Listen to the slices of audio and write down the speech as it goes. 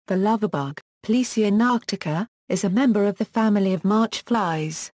The lovebug, Plecia nearctica, is a member of the family of march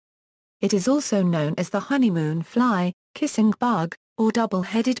flies. It is also known as the honeymoon fly, kissingbug, or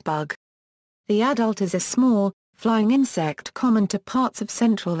double-headed bug. The adult is a small, flying insect common to parts of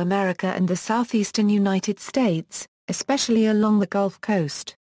Central America and the southeastern United States, especially along the Gulf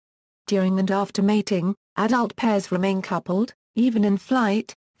Coast. During and after mating, adult pairs remain coupled, even in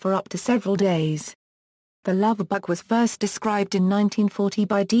flight, for up to several days. The lovebug was first described in 1940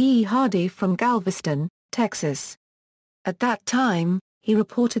 by D. E. Hardy from Galveston, Texas. At that time, he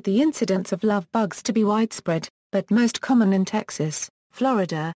reported the incidence of lovebugs to be widespread, but most common in Texas,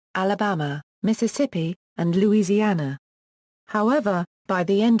 Florida, Alabama, Mississippi, and Louisiana. However, by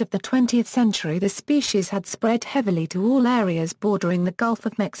the end of the 20th century the species had spread heavily to all areas bordering the Gulf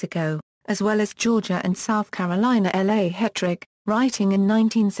of Mexico, as well as Georgia and South Carolina. L.A. Hetrick, writing in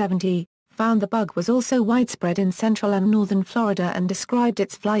 1970, found the bug was also widespread in central and northern Florida and described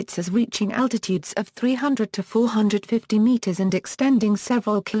its flights as reaching altitudes of 300 to 450 meters and extending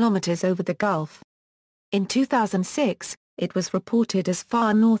several kilometers over the Gulf. In 2006, it was reported as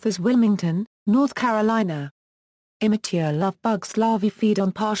far north as Wilmington, North Carolina. Immature lovebugs' larvae feed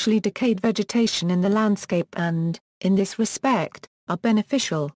on partially decayed vegetation in the landscape and, in this respect, are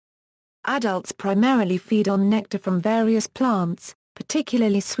beneficial. Adults primarily feed on nectar from various plants,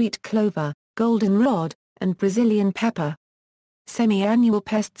 particularly sweet clover, goldenrod, and Brazilian pepper. Semi-annual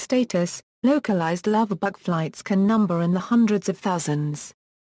pest status, localized lovebug flights can number in the hundreds of thousands.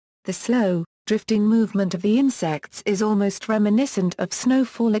 The slow, drifting movement of the insects is almost reminiscent of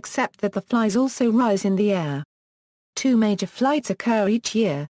snowfall except that the flies also rise in the air. Two major flights occur each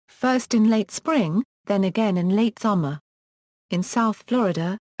year, first in late spring, then again in late summer. In South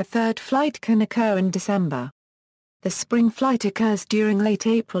Florida, a third flight can occur in December. The spring flight occurs during late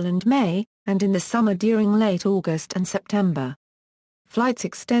April and May, and in the summer during late August and September. Flights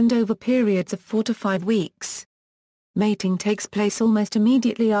extend over periods of 4 to 5 weeks. Mating takes place almost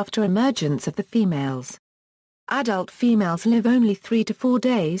immediately after emergence of the females. Adult females live only 3 to 4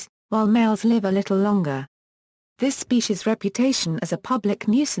 days, while males live a little longer. This species' reputation as a public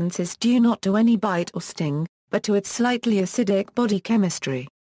nuisance is due not to any bite or sting, but to its slightly acidic body chemistry.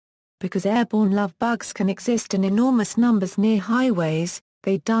 Because airborne lovebugs can exist in enormous numbers near highways,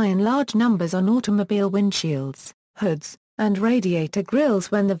 they die in large numbers on automobile windshields, hoods, and radiator grills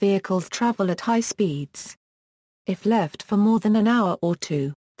when the vehicles travel at high speeds. If left for more than an hour or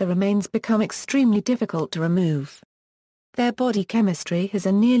two, the remains become extremely difficult to remove. Their body chemistry has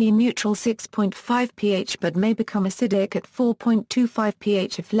a nearly neutral 6.5 pH but may become acidic at 4.25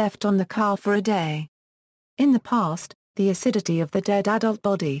 pH if left on the car for a day. In the past, the acidity of the dead adult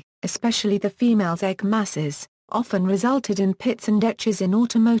body, especially the female's egg masses, often resulted in pits and etches in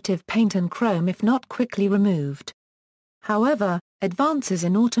automotive paint and chrome if not quickly removed. However, advances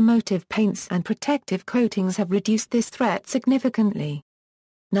in automotive paints and protective coatings have reduced this threat significantly.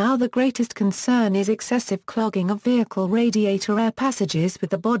 Now the greatest concern is excessive clogging of vehicle radiator air passages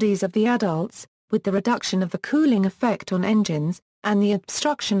with the bodies of the adults, with the reduction of the cooling effect on engines, and the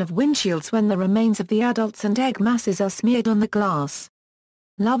obstruction of windshields when the remains of the adults and egg masses are smeared on the glass.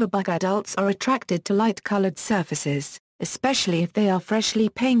 Lovebug adults are attracted to light-colored surfaces, especially if they are freshly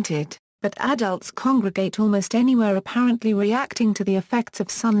painted, but adults congregate almost anywhere apparently reacting to the effects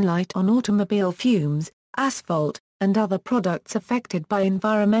of sunlight on automobile fumes, asphalt, and other products affected by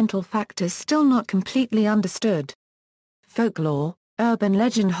environmental factors still not completely understood. Folklore, urban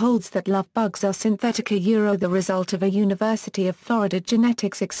legend holds that lovebugs are synthetic, the result of a University of Florida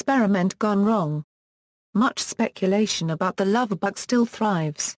genetics experiment gone wrong. Much speculation about the lovebug still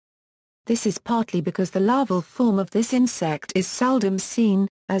thrives. This is partly because the larval form of this insect is seldom seen,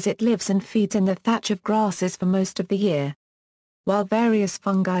 as it lives and feeds in the thatch of grasses for most of the year. While various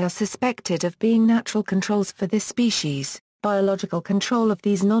fungi are suspected of being natural controls for this species, biological control of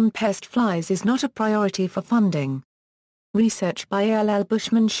these non-pest flies is not a priority for funding. Research by L.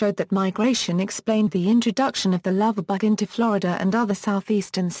 Bushman showed that migration explained the introduction of the lovebug into Florida and other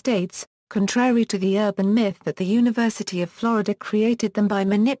southeastern states, contrary to the urban myth that the University of Florida created them by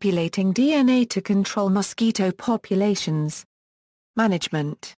manipulating DNA to control mosquito populations.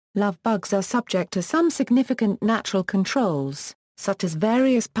 Management: lovebugs are subject to some significant natural controls, such as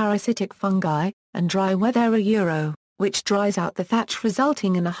various parasitic fungi, and dry weather, which dries out the thatch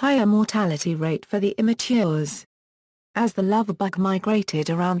resulting in a higher mortality rate for the immatures. As the lovebug migrated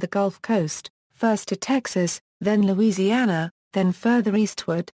around the Gulf Coast, first to Texas, then Louisiana, then further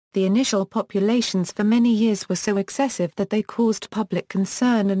eastward, the initial populations for many years were so excessive that they caused public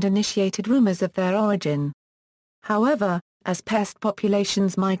concern and initiated rumors of their origin. However, as pest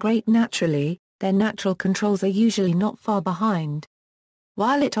populations migrate naturally, their natural controls are usually not far behind.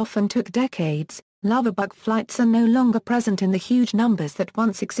 While it often took decades, lovebug flights are no longer present in the huge numbers that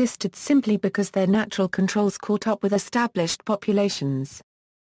once existed simply because their natural controls caught up with established populations.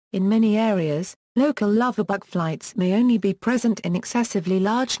 In many areas, local lovebug flights may only be present in excessively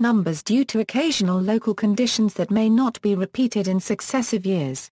large numbers due to occasional local conditions that may not be repeated in successive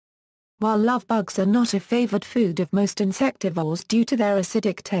years. While lovebugs are not a favored food of most insectivores due to their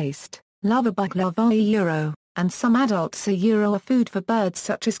acidic taste, lovebug larvae and some adults are food for birds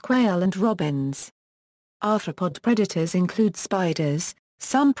such as quail and robins. Arthropod predators include spiders,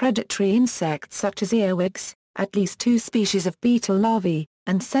 some predatory insects such as earwigs, at least 2 species of beetle larvae,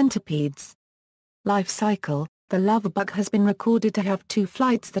 and centipedes. Life cycle: the lovebug has been recorded to have 2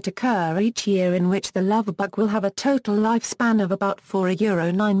 flights that occur each year in which the lovebug will have a total lifespan of about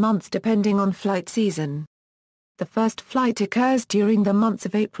 4–9 months depending on flight season. The first flight occurs during the months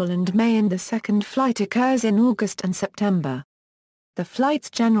of April and May and the second flight occurs in August and September. The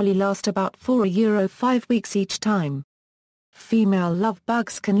flights generally last about 4–5 weeks each time. Female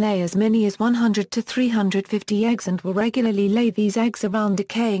lovebugs can lay as many as 100 to 350 eggs and will regularly lay these eggs around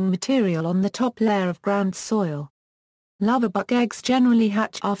decaying material on the top layer of ground soil. Lovebug eggs generally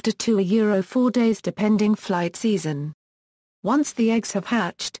hatch after 2–4 days depending flight season. Once the eggs have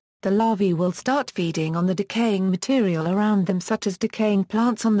hatched, the larvae will start feeding on the decaying material around them such as decaying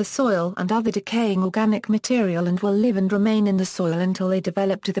plants on the soil and other decaying organic material and will live and remain in the soil until they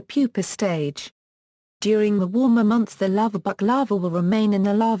develop to the pupa stage. During the warmer months the lovebug larva will remain in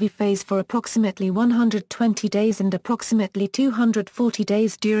the larvae phase for approximately 120 days and approximately 240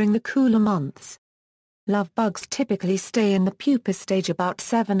 days during the cooler months. Lovebugs typically stay in the pupa stage about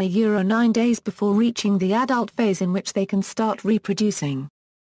 7–9 days before reaching the adult phase in which they can start reproducing.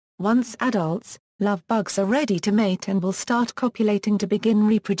 Once adults, lovebugs are ready to mate and will start copulating to begin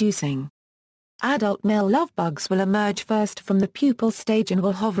reproducing. Adult male lovebugs will emerge first from the pupal stage and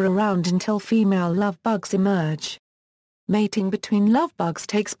will hover around until female lovebugs emerge. Mating between lovebugs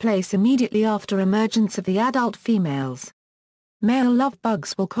takes place immediately after emergence of the adult females. Male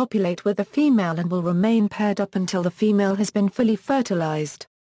lovebugs will copulate with the female and will remain paired up until the female has been fully fertilized.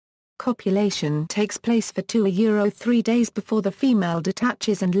 Copulation takes place for 2–3 days before the female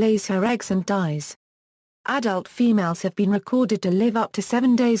detaches and lays her eggs and dies. Adult females have been recorded to live up to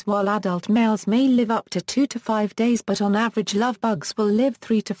 7 days while adult males may live up to 2 to 5 days but on average lovebugs will live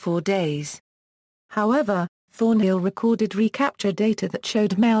 3 to 4 days. However, Thornhill recorded recapture data that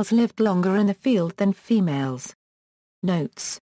showed males lived longer in the field than females. Notes: